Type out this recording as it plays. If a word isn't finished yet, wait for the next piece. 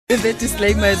The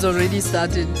disclaimer has already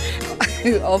started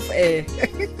off air.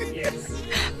 Yes.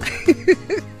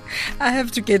 I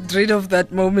have to get rid of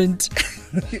that moment.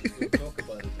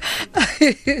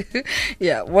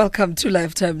 Yeah, welcome to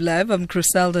Lifetime Live. I'm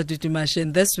Criselda Dudumash,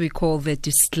 and this we call the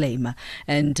disclaimer.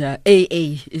 And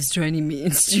AA is joining me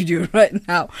in studio right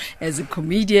now as a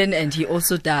comedian, and he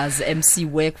also does MC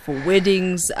work for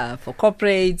weddings, for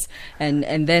corporates, and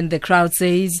then the crowd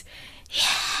says,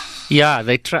 Yeah,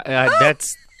 they try.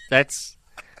 That's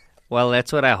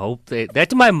what I hope.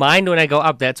 That's my mind when I go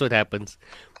up. That's what happens.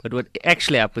 But what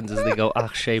actually happens is they go,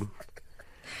 shame.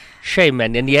 Shame,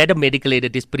 man. And he had a medical aid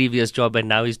at his previous job, and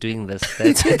now he's doing this.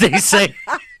 That's what they say.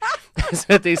 That's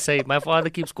what they say. My father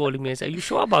keeps calling me and saying, "Are you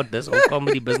sure about this whole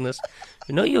comedy business?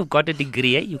 You know you've got a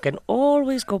degree, eh? You can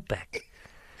always go back."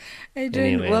 Adriaan,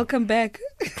 Anyway. welcome back.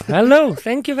 Hello.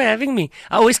 Thank you for having me.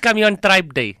 I always come here on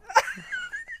Tribe Day.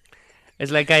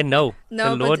 It's like I know.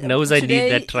 No, the Lord but knows I today,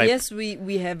 need that tribe. Yes,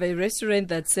 we have a restaurant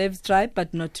that serves tribe,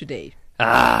 but not today.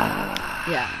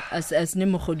 Yeah, as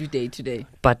Nimokhodu Day today.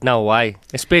 But now why?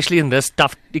 Especially in this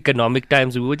tough economic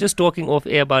times. We were just talking off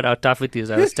air about how tough it is.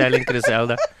 I was telling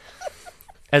Criselda,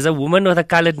 as a woman with a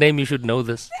colored name, you should know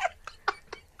this.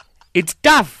 It's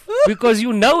tough because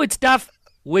you know it's tough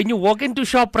when you walk into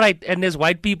ShopRite and there's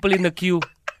white people in the queue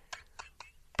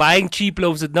buying cheap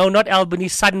loaves. No, not Albany,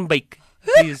 Sunbake,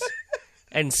 please.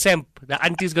 And Semp. The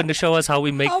auntie's going to show us how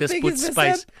we make this big put is the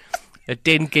spice. A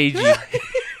 10 kg.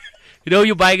 You know,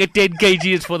 you're buying a 10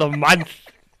 kg, it's for the month.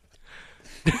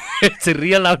 It's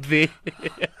real out there.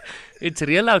 It's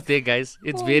real out there, guys.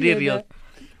 It's very real.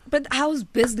 But how's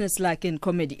business like in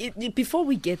comedy? Before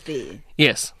we get there,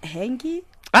 Yes. Hankey?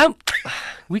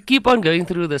 We keep on going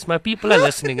through this. My people are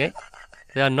listening, eh?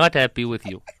 They are not happy with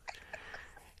you.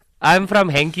 I'm from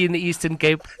Hankey in the Eastern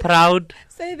Cape. Proud.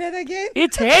 Say that again.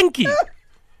 It's Hankey.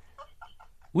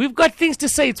 We've got things to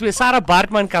say. It's where Sarah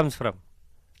Bartman comes from.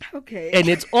 Okay. And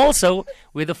it's also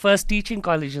where the first teaching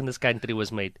college in this country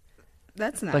was made.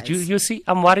 That's nice. But you see,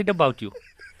 I'm worried about you.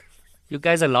 You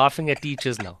guys are laughing at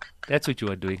teachers now. That's what you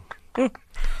are doing.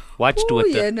 Watch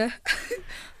Twitter. Yeah,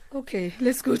 okay,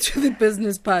 let's go to the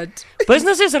business part.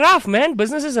 Business is rough, man.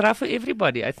 Business is rough for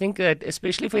everybody. I think that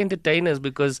especially for entertainers,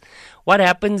 because what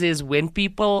happens is when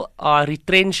people are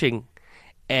retrenching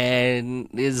and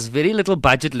there's very little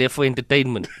budget left for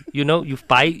entertainment. You know, you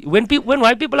buy when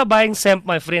white people are buying Samp,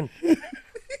 my friend,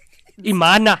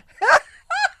 Imana,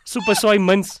 Super Soy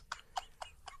Mints.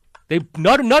 They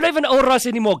not even Oros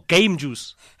anymore. Game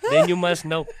juice. Then you must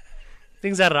know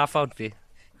things are rough out there.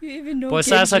 You even know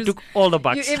Bosasa game juice. took all the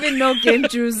bucks. You even know game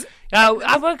juice.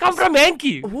 I come from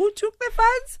Hankey. Who took the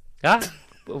funds? Yeah.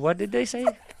 What did they say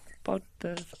about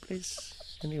the place?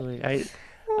 Anyway,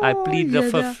 I plead the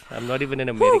fifth. I'm not even in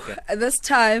America. At this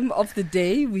time of the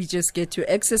day, we just get to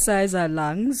exercise our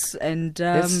lungs and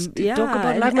Let's yeah. talk about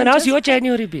and- life. and Man, how's just- your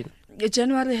January been?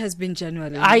 January has been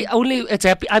January. It's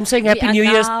happy. I'm saying Happy we New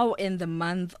are Year's. now in the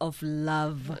month of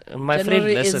love. My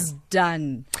January friend, listen. is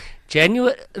done.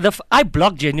 January. I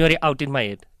blocked January out in my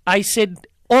head. I said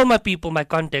all my people, my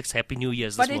contacts, Happy New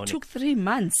Year's But this it morning. took 3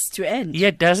 months to end.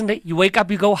 Yeah, doesn't it? You wake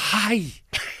up, you go, hi.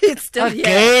 It's still here.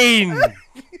 Again.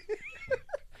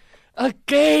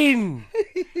 Again.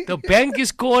 The bank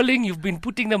is calling. You've been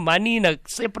putting the money in a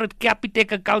separate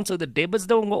Capitec account so the debits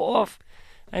don't go off.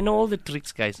 I know all the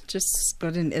tricks, guys. Just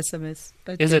got an SMS.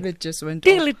 But Is it? David just went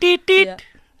Tiddly off. teet teet. Yeah.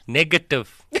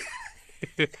 Negative.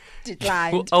 Who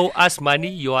Declined. owe us money?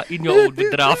 You are in your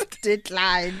overdraft.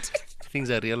 Declined. Things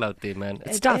are real out there, man.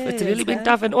 It's It tough. It's is, really been huh?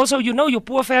 tough. And also, you know, your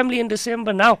poor family in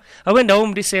December now. I went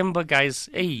home December, guys.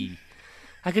 Hey,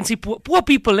 I can see poor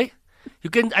people, eh?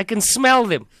 I can smell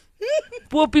them.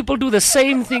 Poor people do the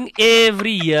same thing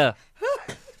every year.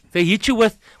 They hit you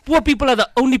with, poor people are the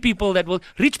only people that will,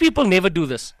 rich people never do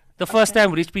this. The first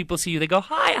time rich people see you, they go,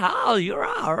 hi, how, you're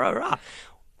rah.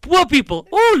 Poor people,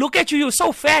 oh, look at you, you're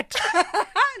so fat.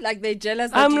 Like they're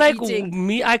jealous that I'm you're like,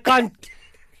 eating. I can't.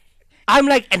 I'm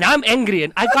like, and I'm angry,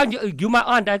 and I can't. You, my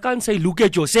aunt, I can't say, look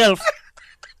at yourself.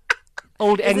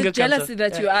 Old Is anger it jealousy comes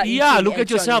out. that you are Yeah, eating, look at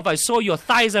yourself. actually? I saw your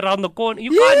thighs around the corner.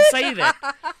 You can't say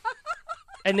that.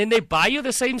 And then they buy you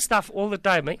the same stuff all the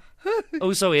time, eh?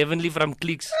 Oh, so heavenly from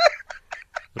Clicks.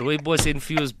 Rooibos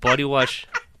infused body wash.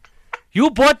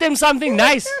 You bought them something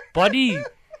nice, body.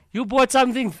 You bought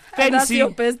something And that's fancy.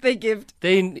 your birthday gift.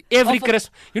 Then every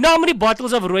Christmas. You know how many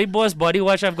bottles of Rooibos body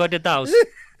wash I've got at the house?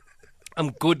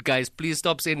 I'm good, guys. Please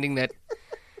stop sending that.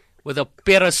 With a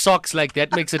pair of socks like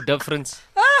that makes a difference.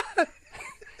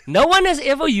 No one has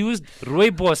ever used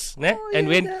Rooibos, né? And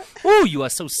when, oh, you are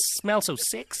smell so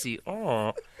sexy.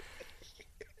 Oh.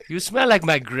 You smell like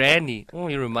my granny. Oh,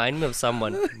 you remind me of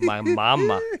someone. My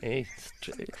mama. Hey,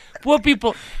 poor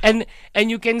people. And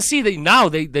you can see that now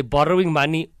they're borrowing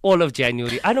money all of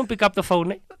January. I don't pick up the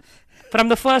phone. From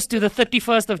the 1st to the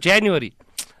 31st of January,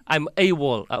 I'm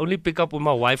AWOL. I only pick up when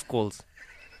my wife calls.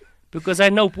 Because I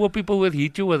know poor people will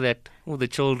hit you with that. Oh, the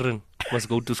children must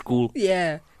go to school.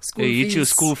 Yeah. They hit you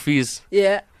school fees.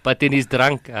 Yeah. But then he's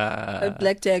drunk.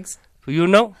 Black tax. You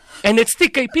know? And it's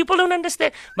thick. People don't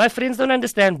understand. My friends don't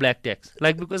understand black tax.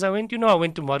 Like, because I went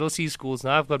to Model C schools.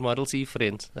 Now I've got Model C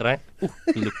friends. Right? Ooh,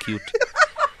 you look cute.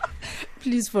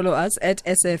 Please follow us at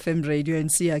SFM Radio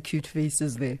and see our cute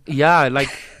faces there. Yeah, like,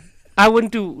 I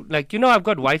went to, like, I've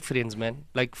got white friends, man.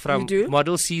 Like, from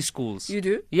Model C schools. You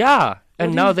do? Yeah.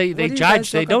 And now they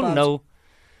judge. They don't about? know.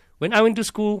 When I went to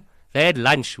school, they had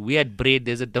lunch. We had bread.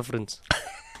 There's a difference.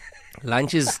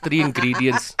 Lunch is 3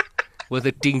 ingredients with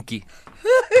a tinky.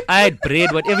 I had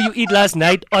bread. Whatever you eat last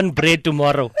night, on bread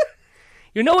tomorrow.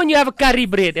 You know when you have a curry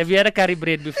bread? Have you had a curry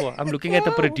bread before? I'm looking at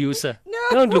the producer. No.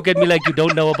 Don't look at me like you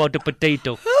don't know about a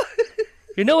potato.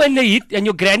 You know when they eat and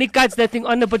your granny cuts that thing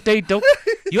on the potato?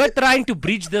 You're trying to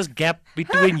bridge this gap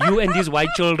between you and these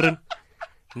white children.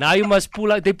 Now you must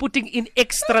pull out. They're putting in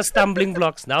extra stumbling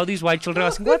blocks. Now these white children are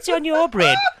asking, what's on your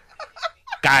bread?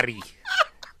 Curry.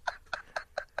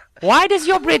 Why does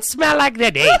your bread smell like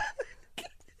that, eh?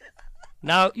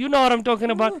 Now, you know what I'm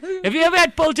talking about. Have you ever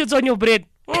had pilchards on your bread?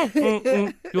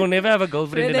 You'll never have a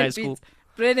girlfriend in high school.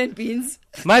 Bread and beans.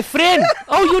 My friend.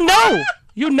 Oh,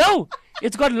 you know.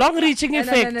 It's got long-reaching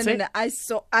effects. No. I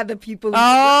saw other people's.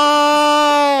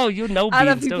 Oh, you know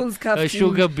other beans. people's cup A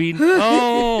sugar bean.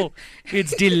 Oh,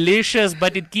 it's delicious,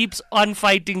 but it keeps on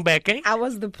fighting back, eh? I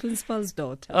was the principal's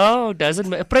daughter. Oh, doesn't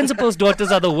matter. Principal's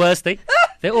daughters are the worst, eh?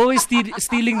 They're always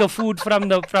stealing the food from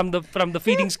the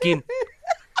feeding scheme.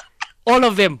 All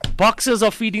of them, boxes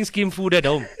of feeding scheme food at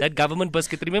home. That government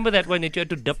biscuit. Remember that one that you had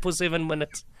to dip for 7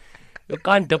 minutes? You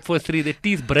can't dip for 3. The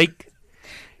teeth break.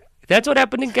 That's what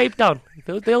happened in Cape Town.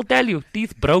 They'll tell you,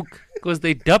 teeth broke because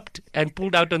they dipped and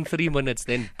pulled out in 3 minutes.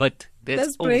 Then, but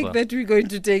that's break over. that we're going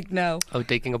to take now. Oh,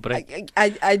 taking a break.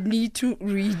 I need to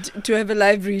have a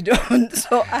live read on,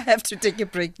 so I have to take a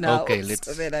break now. Okay, let's.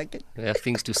 So that I can... We have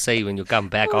things to say when you come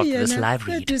back after this live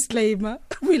read. Disclaimer.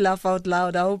 We laugh out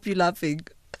loud. I hope you're laughing.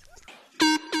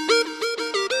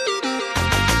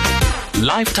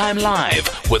 Lifetime Live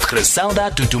with Griselda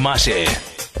Tutumashe.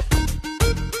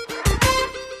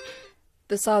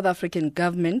 The South African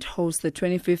government hosts the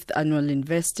 25th annual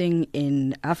Investing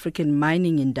in African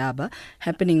Mining Indaba,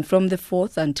 happening from the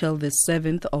 4th until the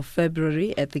 7th of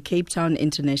February at the Cape Town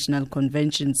International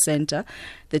Convention Centre.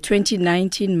 The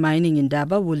 2019 Mining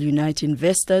Indaba will unite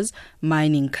investors,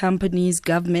 mining companies,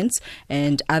 governments,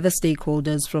 and other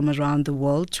stakeholders from around the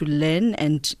world to learn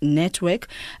and network,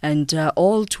 and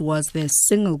all towards their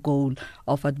single goal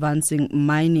of advancing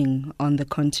mining on the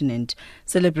continent.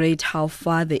 Celebrate how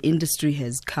far the industry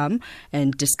has come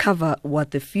and discover what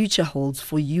the future holds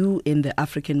for you in the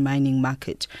African mining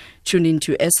market. Tune in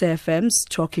to SAFM's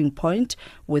Talking Point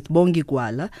with Bongi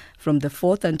Gwala from the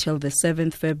 4th until the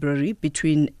 7th February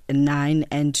between 9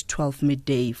 and 12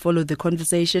 midday. Follow the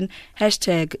conversation,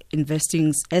 hashtag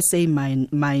Investing SA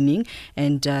Mining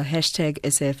and hashtag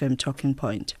SAFM Talking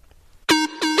Point.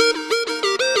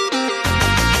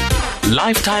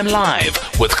 Lifetime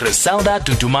Live with Griselda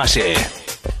Tutumashe.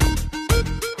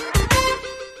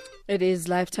 It is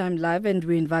Lifetime Live, and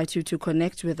we invite you to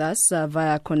connect with us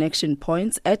via connection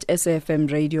points at SAFM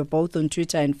Radio, both on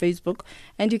Twitter and Facebook.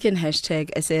 And you can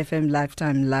hashtag SAFM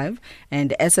Lifetime Live,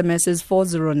 and SMS is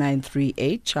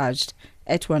 40938, charged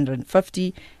at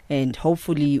 150. And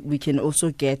hopefully we can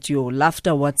also get your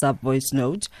laughter WhatsApp voice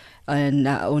note on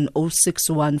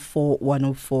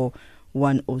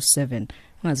 0614104107.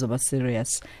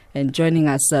 Serious. And joining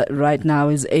us right now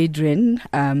is Adriaan,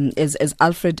 is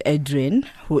Alfred Adriaan,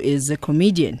 who is a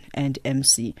comedian and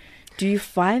MC. Do you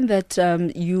find that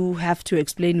you have to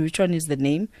explain which one is the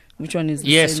name, which one is the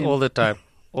Yes, surname?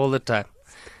 all the time.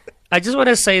 I just want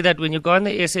to say that when you go on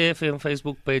the SAFM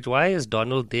Facebook page, why is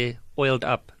Donald there oiled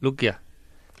up? Look here.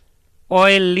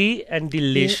 Oily and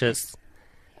delicious.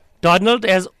 Donald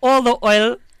has all the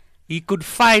oil he could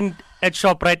find at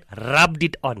ShopRite, rubbed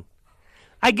it on.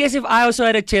 I guess if I also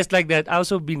had a chest like that, I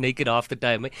also would be naked half the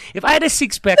time. If I had a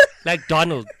six-pack like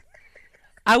Donald,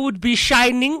 I would be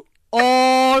shining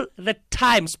all the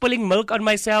time, spilling milk on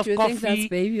myself, Do you coffee. think that's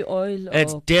baby oil?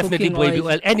 It's or definitely cooking baby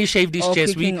oil. And he shaved his or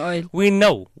chest. cooking oil? We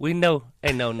know.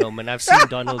 Hey, no, man. I've seen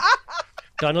Donald.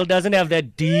 Donald doesn't have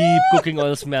that deep cooking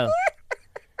oil smell.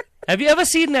 Have you ever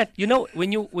seen that? You know,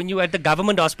 when you at the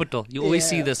government hospital, you always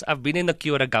see this. I've been in a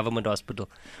queue at a government hospital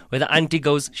where the auntie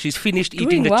goes, she's finished eating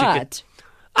Doing the what? chicken.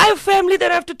 I have family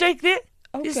that I have to take there.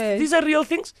 Okay. These are real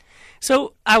things.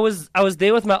 So I was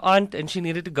there with my aunt, and she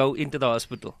needed to go into the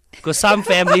hospital because some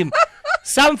family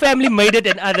made it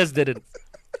and others didn't.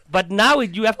 But now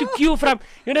you have to queue from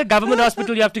government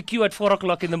hospital. You have to queue at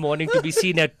 4:00 in the morning to be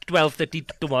seen at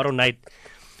 12:30 tomorrow night.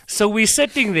 So we're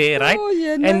sitting there, right? Oh,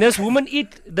 yeah, and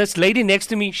this lady next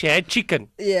to me, she had chicken.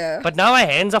 Yeah. But now her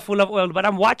hands are full of oil. But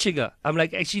I'm watching her. I'm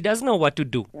like, she doesn't know what to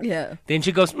do. Yeah. Then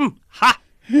she goes,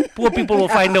 poor people will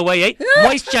find a way, eh?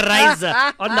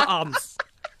 Moisturizer on the arms,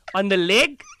 on the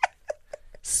leg,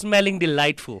 smelling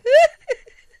delightful.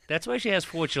 That's why she has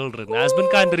 4 children. Her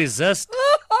husband can't resist.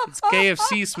 It's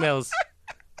KFC smells.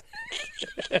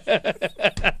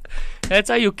 That's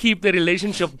how you keep the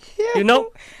relationship,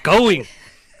 going.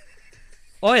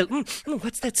 Oil.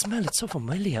 What's that smell? It's so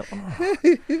familiar.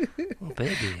 Oh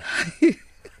baby.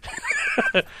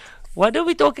 What are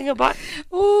we talking about?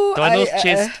 Donald's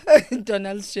chest.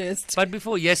 Donald's chest. But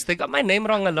before, yes, they got my name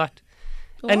wrong a lot.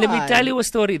 And let me tell you a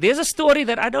story. There's a story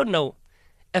that I don't know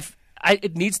if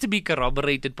it needs to be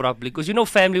corroborated properly, because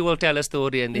family will tell a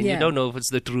story and then you don't know if it's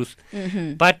the truth.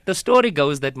 Mm-hmm. But the story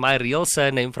goes that my real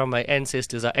surname from my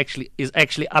ancestors is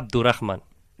actually Abdurrahman.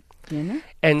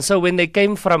 And so when they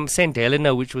came from St.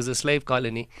 Helena, which was a slave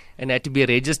colony, and had to be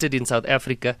registered in South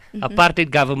Africa,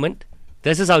 apartheid government,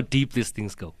 this is how deep these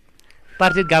things go.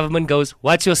 Apartheid government goes,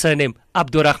 what's your surname?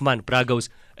 Abdurrahman. Bra goes,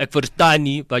 ek verstaan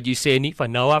nie wat jy sê nie,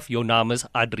 van nou af jou naam is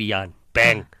Adriaan.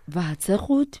 Bang. Wat se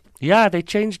goed? Yeah, they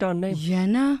changed our name.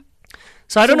 Yeah.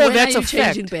 So I don't know if that's a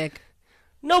changing fact. back?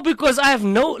 No, because I have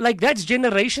that's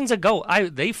generations ago.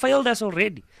 They failed us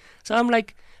already. So I'm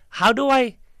like, how do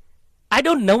I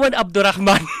don't know an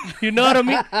Abdurrahman. You know what I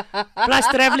mean? Plus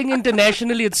traveling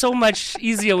internationally, it's so much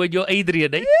easier when you're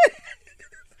Adrian, eh?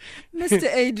 Mr.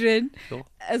 Adriaan,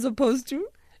 as opposed to?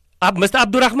 Mr.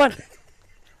 Abdurrahman.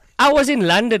 I was in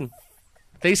London.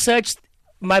 They searched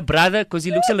my brother because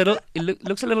he looks a little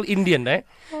Indian, eh?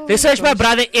 They searched my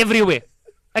brother everywhere.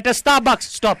 At a Starbucks,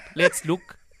 stop. Let's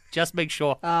look. Just make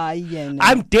sure. No.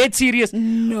 I'm dead serious.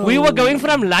 No. We were going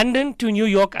from London to New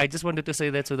York. I just wanted to say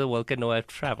that so the world can know I've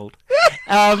traveled.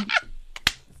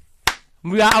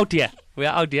 We are out here.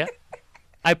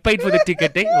 I paid for the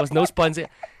ticket. There was no sponsor.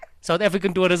 South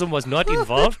African tourism was not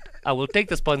involved. I will take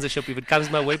the sponsorship if it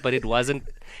comes my way, but it wasn't.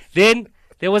 Then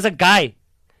there was a guy.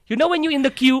 You know when you're in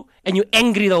the queue and you're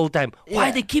angry the whole time?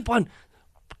 Why they keep on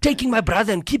taking my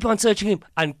brother and keep on searching him?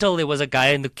 Until there was a guy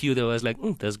in the queue that was like,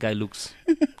 this guy looks...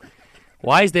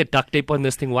 Why is there duct tape on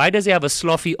this thing? Why does he have a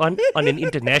sloffy on an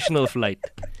international flight?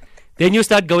 Then you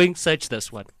start going, search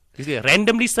this one. You say,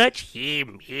 randomly search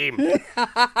him.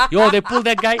 Yo, they pulled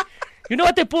that guy. You know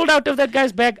what they pulled out of that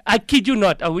guy's bag? I kid you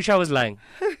not. I wish I was lying.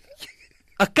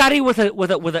 A curry with an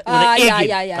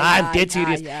egg in. I'm dead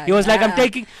serious. He was like,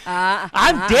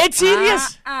 I'm dead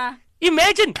serious.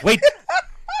 Imagine. Wait.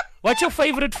 What's your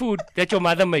favorite food that your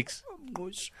mother makes?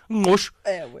 Ngosh.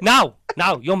 Now,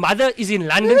 your mother is in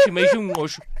London. She makes you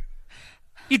ngosh.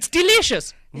 It's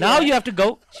delicious. Now you have to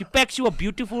go. She packs you a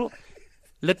beautiful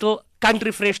little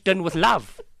country fresh tin with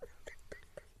love.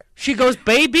 She goes,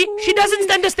 baby. She doesn't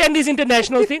understand these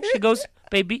international things. She goes,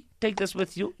 baby, take this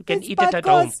with you. You can eat it at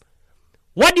home.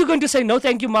 What are you going to say? No,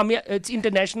 thank you, mommy. It's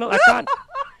international. I can't.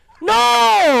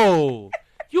 No.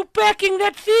 You packing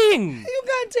that thing. You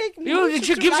can't take me.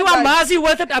 She gives you a mazi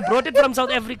with it. I brought it from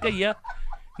South Africa here.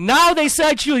 Now they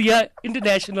search you here,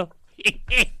 international.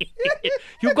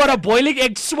 You got a boiling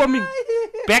egg swimming.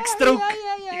 Backstroke.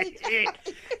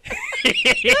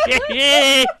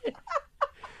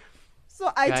 So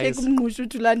I take Mushu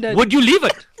to London. Would you leave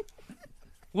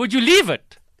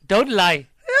it? Don't lie.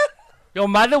 Your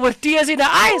mother with tears in her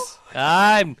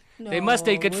eyes. They must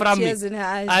take it from me. Tears in her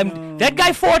eyes, no. That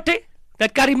guy fought it.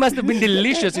 That curry must have been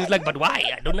delicious. He's like, but why?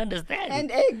 I don't understand.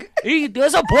 And egg.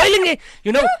 There's a boiling egg.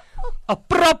 A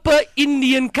proper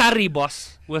Indian curry,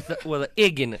 boss, with an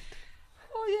egg in it.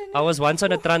 I was once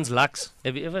on a Translux.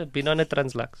 Have you ever been on a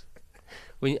Translux?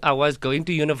 When I was going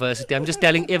to university, I'm just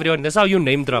telling everyone, this is how you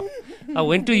name drop. I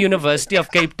went to University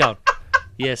of Cape Town.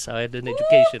 Yes, I had an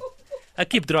education. I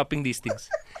keep dropping these things.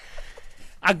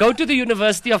 I go to the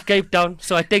University of Cape Town,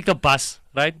 so I take the bus,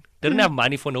 right? Didn't have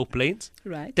money for no planes.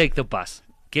 Right. Take the bus.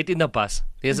 Get in the bus.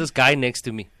 There's this guy next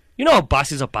to me. You know a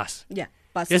bus is a bus. Yeah.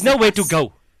 Bus. There's nowhere to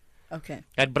go. Okay.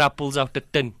 That bra pulls out the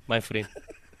tin, my friend.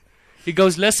 He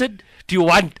goes, listen, do you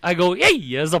want? I go, hey,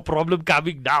 here's a problem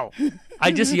coming now.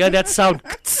 I just hear that sound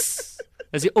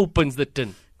as he opens the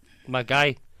tin. My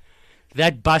guy,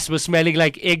 that bus was smelling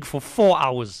like egg for 4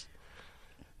 hours.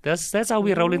 That's how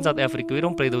we roll in South Africa. We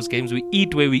don't play those games. We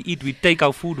eat where we eat. We take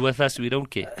our food with us. We don't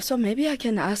care. So maybe I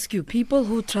can ask you, people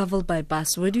who travel by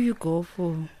bus, where do you go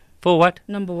for For what?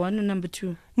 Number 1 or number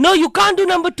 2? No, you can't do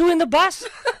number 2 in the bus.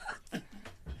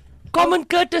 Common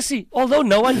courtesy. Although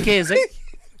no one cares, eh?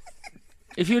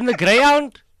 If you're in the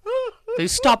Greyhound, they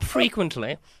stop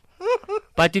frequently.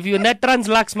 But if you're in that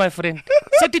Translux, my friend,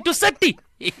 city to city,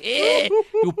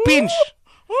 you pinch.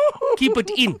 Keep it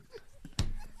in.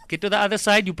 Get to the other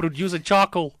side, you produce a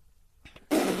charcoal.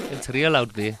 It's real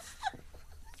out there.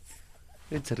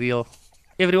 It's real.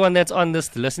 Everyone that's on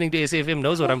this, listening to SFM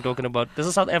knows what I'm talking about. This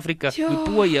is South Africa. We're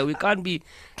poor here. We can't be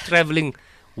traveling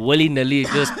willy-nilly.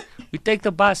 We take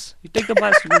the bus. You take the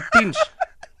bus, you pinch.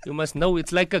 You must know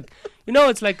it's like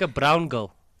a brown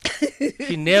girl.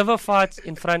 She never farts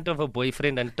in front of her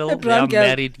boyfriend until they are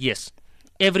married. Yes.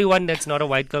 Everyone that's not a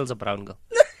white girl is a brown girl.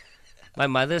 My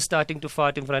mother's starting to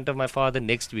fart in front of my father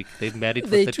next week. They've married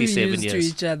for 37 years. To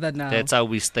each other now. That's how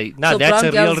we stay. Now, so that's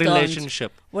a real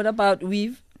relationship. What about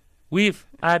weave? Weave.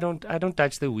 I don't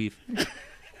touch the weave.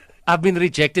 I've been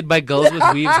rejected by girls with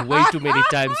weaves way too many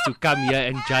times to come here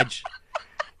and judge.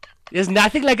 There's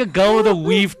nothing like a girl with a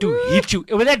weave to hit you.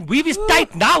 When that weave is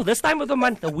tight now, this time of the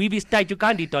month, the weave is tight. You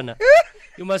can't hit on her.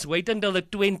 You must wait until the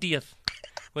 20th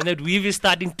when that weave is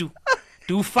starting to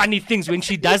do funny things. When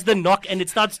she does the knock and it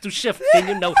starts to shift, then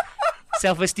you know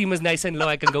self-esteem is nice and low.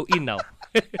 I can go in now.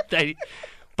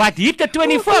 But hit the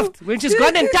 25th when she's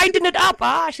gone and tighten it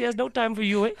up. She has no time for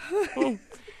you. Eh?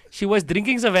 She was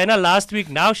drinking Savannah last week.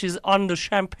 Now she's on the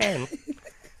champagne.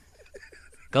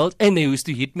 Girls, and they used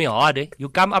to hit me hard. Eh? You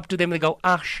come up to them and they go,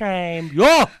 shame.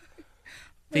 Yo!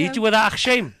 They hit you with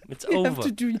shame. It's over. We have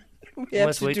to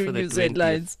do news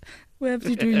headlines. We have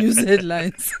to do news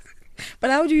headlines.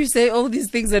 But how do you say all these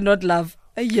things and not laugh?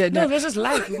 No, this is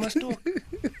life. We must talk.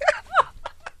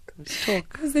 Let's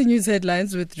talk. That's the news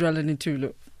headlines with Dralani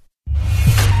Tulu.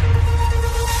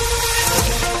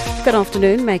 Good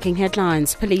afternoon. Making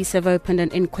headlines. Police have opened an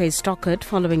inquest docket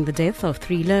following the death of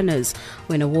 3 learners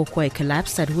when a walkway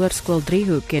collapsed at Hoërskool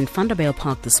Driehoek in Vanderbijl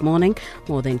Park this morning.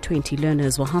 More than 20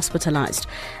 learners were hospitalized.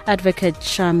 Advocate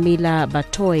Shamila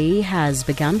Batoyi has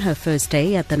begun her first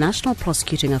day at the National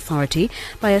Prosecuting Authority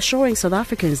by assuring South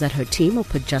Africans that her team will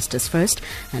put justice first.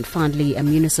 And finally, a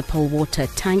municipal water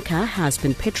tanker has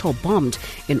been petrol bombed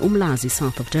in Umlazi,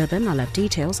 south of Durban. I'll have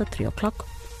details at 3 o'clock.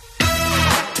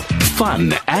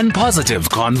 Fun and positive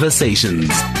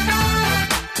conversations.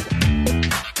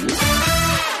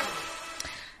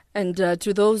 And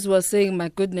to those who are saying, my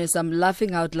goodness, I'm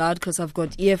laughing out loud because I've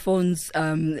got earphones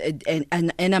and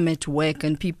I'm at work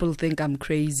and people think I'm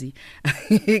crazy.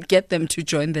 Get them to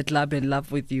join the club and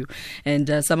laugh with you.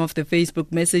 And some of the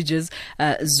Facebook messages,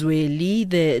 Zweli,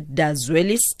 the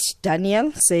Dazwelist,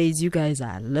 Daniel, says, you guys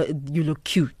you look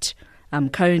cute. I'm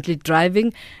currently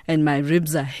driving and my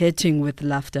ribs are hurting with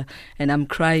laughter and I'm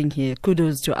crying here.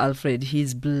 Kudos to Alfred.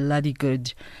 He's bloody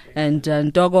good. And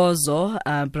Ndogozo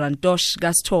Brandosh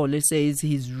Gastole says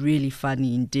he's really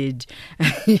funny indeed.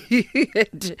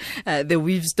 The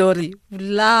weave story,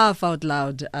 laugh out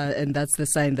loud, and that's the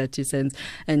sign that he sends.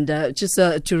 And just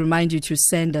to remind you to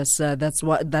send us that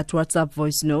WhatsApp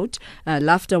voice note,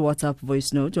 laughter WhatsApp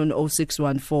voice note on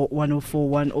 0614 104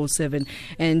 107.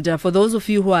 And for those of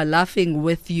you who are laughing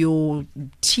with your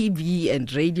TV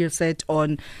and radio set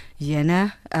on,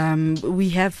 we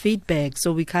have feedback,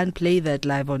 so we can't play that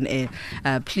live on air.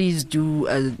 Please do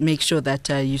make sure that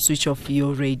you switch off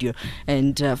your radio.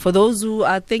 And for those who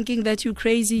are thinking that you're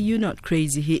crazy, you're not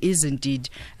crazy. He is indeed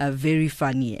very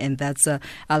funny. And that's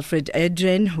Alfred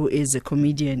Adriaan, who is a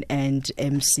comedian and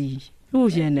MC. Oh,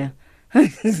 Yana.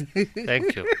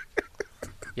 Thank you.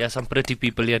 Yeah, some pretty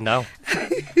people here now.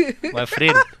 My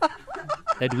friend,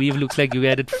 that weave looks like you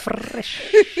had it fresh.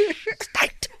 It's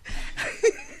tight.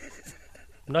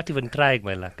 I'm not even trying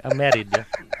my luck. I'm married. Yeah?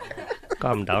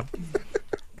 Calm down.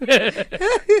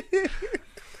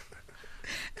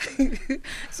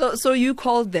 So you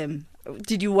called them.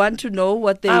 Did you want to know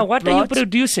what they what brought? Are you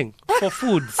producing for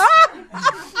foods?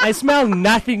 I smell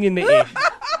nothing in the air.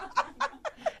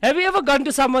 Have you ever gone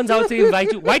to someone's house and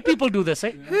invite you? White people do this,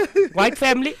 eh? White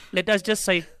family, let us just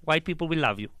say, white people will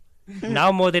love you.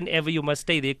 Now more than ever, you must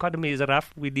stay. The economy is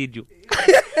rough. We need you.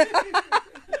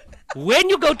 When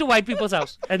you go to white people's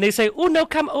house and they say, oh, no,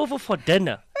 come over for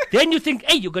dinner. Then you think,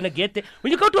 hey, you're going to get there.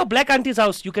 When you go to a black auntie's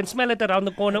house, you can smell it around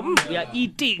the corner. We are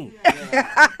eating.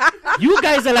 You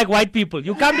guys are like white people.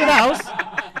 You come to the house.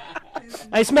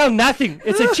 I smell nothing.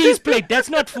 It's a cheese plate. That's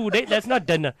not food, eh? That's not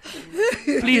dinner.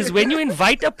 Please, when you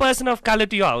invite a person of color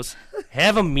to your house,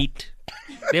 have a meat.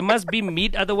 There must be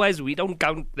meat, otherwise we don't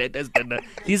count that as dinner.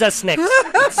 These are snacks.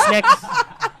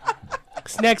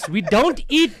 Snacks. We don't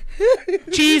eat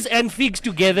cheese and figs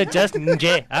together, just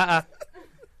nje.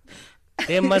 There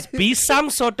There must be some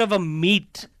sort of a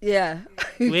meat. Yeah.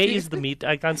 Where is the meat?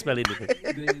 I can't smell anything.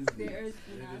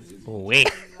 Wait.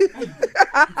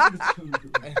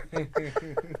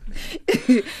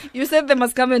 You said they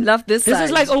must come and laugh this This side.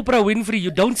 is like Oprah Winfrey.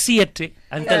 You don't see it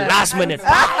until last minute.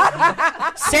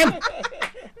 Sam,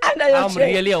 under your I'm chair.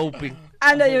 really hoping.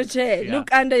 Under your chair. Yeah.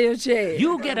 Look under your chair.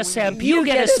 You get a Sam. You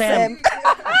get a Sam.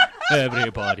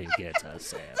 Everybody gets a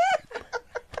Sam.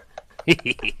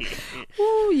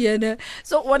 Oh, yeah. No.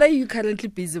 So, what are you currently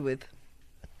busy with,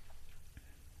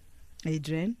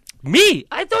 Adriaan? Me?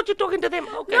 I thought you were talking to them.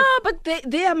 Okay. No, but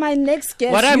they are my next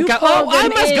guest. What You call I them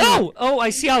must in. go. Oh,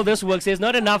 I see how this works. There's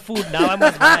not enough food now. I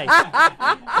must buy.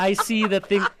 I see the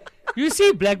thing. You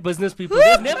see, black business people.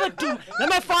 There's never two. Now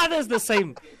my father's the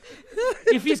same.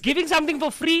 If he's giving something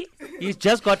for free, he's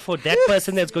just got for that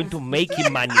person that's going to make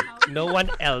him money. No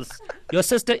one else. Your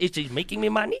sister, is she making me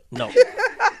money? No.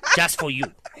 Just for you.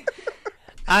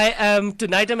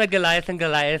 Tonight I'm at Goliath and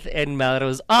Goliath in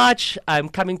Melrose Arch. I'm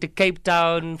coming to Cape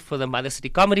Town for the Mother City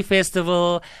Comedy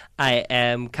Festival. I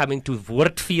am coming to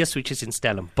Woordfeest, which is in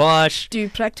Stellenbosch. Do you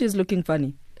practice looking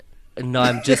funny? No,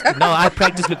 I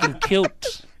practice looking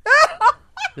cute.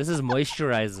 This is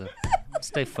moisturizer.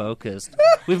 Stay focused.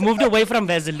 We've moved away from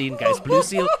Vaseline, guys. Blue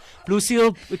Seal,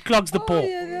 it clogs the pore.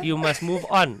 Yeah. You must move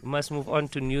on. You must move on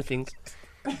to new things.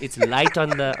 It's light on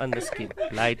the skin.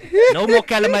 Light. No more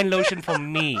calamine lotion for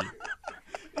me.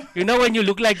 You know when you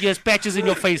look like you have patches in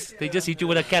your face, they just hit you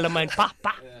with a calamine. Pa,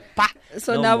 pa, pa.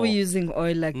 So No now more. we're using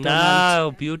oil like Donald.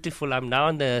 No, beautiful. I'm now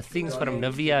on the things from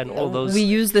Nivea and all those. We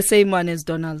use the same one as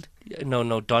Donald.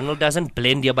 No, Donald doesn't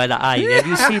blend here by the eye. Have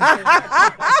you seen?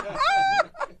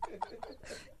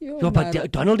 Yo,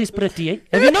 but Donald is pretty, eh?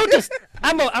 Have you noticed?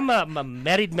 I'm a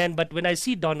married man, but when I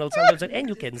see Donald, sometimes and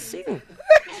you can sing.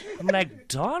 I'm like,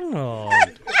 Donald.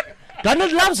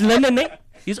 Donald loves linen, eh?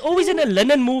 He's always in a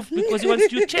linen move because he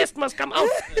wants your chest must come out.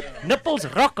 Nipples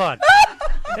rock on.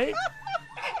 Eh?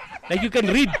 Like you can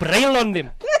read braille on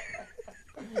them.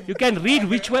 You can read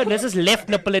which one. This is left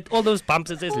nipple at all those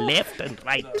bumps. It says left and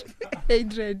right.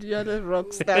 Adriaan, you're a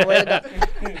rock star. Well done.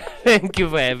 Thank you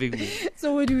for having me.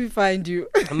 So where do we find you?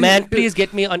 Man, please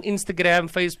get me on Instagram,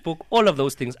 Facebook, all of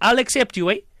those things. I'll accept you,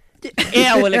 eh?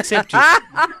 Yeah, I will accept you.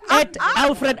 At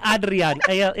Alfred Adriaan,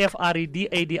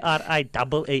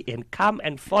 ALFREDADRIAAN. Come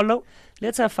and follow.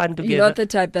 Let's have fun together. You're not the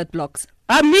type that blocks.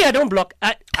 Me, I don't block.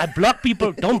 I block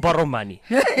people. Don't borrow money.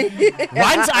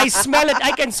 Once I smell it,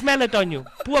 I can smell it on you.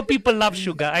 Poor people love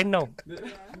sugar. I know.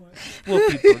 Poor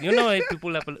people. You know,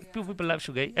 people love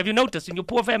sugar. Have you noticed? When your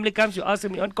poor family comes, you ask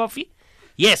them, you want coffee?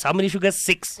 Yes. How many sugars?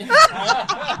 6.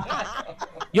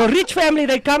 Your rich family,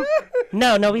 they come.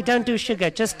 No, we don't do sugar.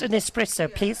 Just an espresso,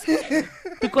 please.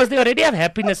 Because they already have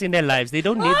happiness in their lives. They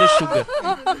don't need the sugar.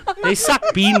 They suck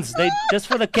beans. They just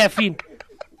for the caffeine.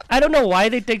 I don't know why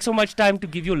they take so much time to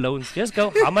give you loans. Just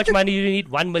go, how much money do you need?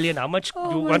 1 million. How much do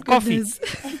you want coffee?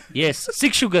 Yes,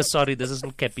 6 sugars. Sorry, this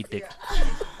isn't Capitec.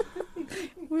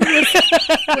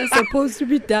 We're supposed to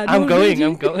be done. I'm already.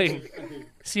 going.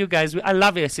 See you guys. I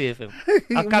love SAFM.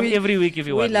 I'll come every week if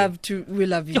you want. We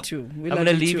love you too. I'm going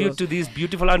to leave you to these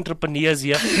beautiful entrepreneurs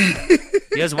here.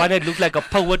 Here's one that looks like a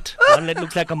poet, one that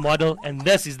looks like a model, and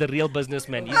this is the real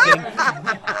businessman.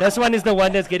 This one is the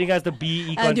one that's getting us the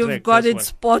BE contract. And you've got this it one.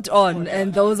 spot on,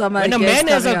 and those are my When a guests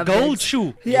man has coming a up gold next.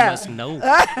 shoe, Yeah. you must know.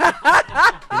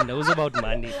 He knows about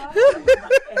money.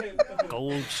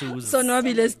 Gold shoes. So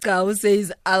Nwabile's Gao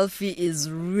says Alfie is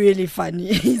really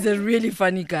funny. He's a really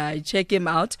funny guy. Check him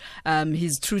out.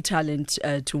 He's true talent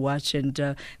to watch,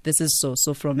 and this is so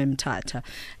from Mtata.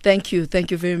 Thank you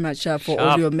very much for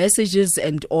all your messages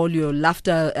and all your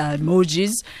laughter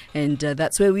emojis. And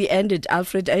that's where we ended.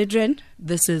 Alfred Adriaan,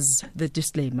 this is the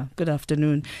disclaimer. Good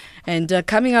afternoon. And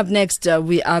coming up next,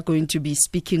 we are going to be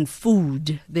speaking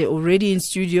food. They're already in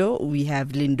studio. We have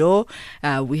Lindo,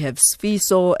 we have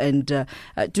Sfiso, and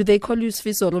do they call you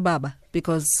Sfiso or Baba?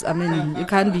 Because, I mean, you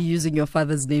can't be using your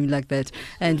father's name like that.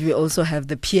 And we also have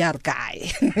the PR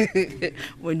guy.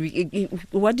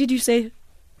 What did you say?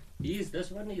 This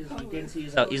one is, you can see,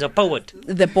 he's a poet.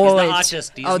 The poet. He's the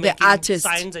artist. He's the artist.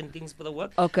 signs and things for the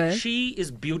work. Okay. She is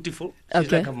beautiful. She's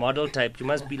Okay. like a model type. You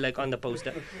must be like on the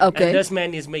poster. Okay. And this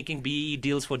man is making BE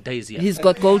deals for days here. He's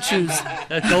got gold shoes.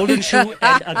 A golden shoe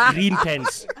and a green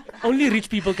pants. Only rich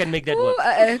people can make that work.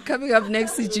 Coming up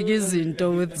next,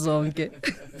 Ichigizinto with Zonke.